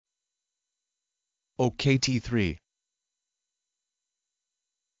OKT3.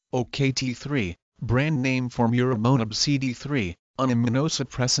 OKT3, brand name for muromonab CD3, an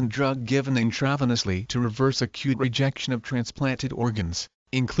immunosuppressant drug given intravenously to reverse acute rejection of transplanted organs,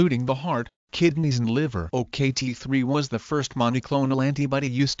 including the heart, kidneys and liver. OKT3 was the first monoclonal antibody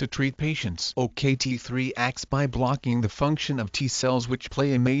used to treat patients. OKT3 acts by blocking the function of T cells which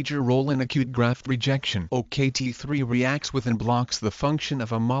play a major role in acute graft rejection. OKT3 reacts with and blocks the function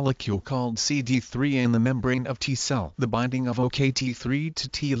of a molecule called CD3 in the membrane of T cell. The binding of OKT3 to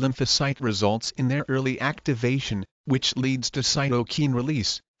T lymphocyte results in their early activation, which leads to cytokine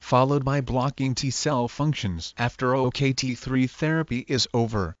release, followed by blocking T cell functions. After OKT3 therapy is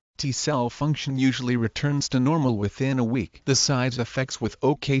over, T cell function usually returns to normal within a week. The side effects with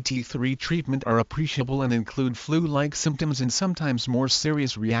OKT3 treatment are appreciable and include flu-like symptoms and sometimes more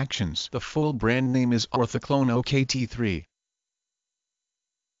serious reactions. The full brand name is Orthoclone OKT3.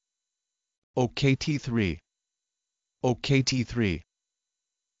 OKT3. OKT3.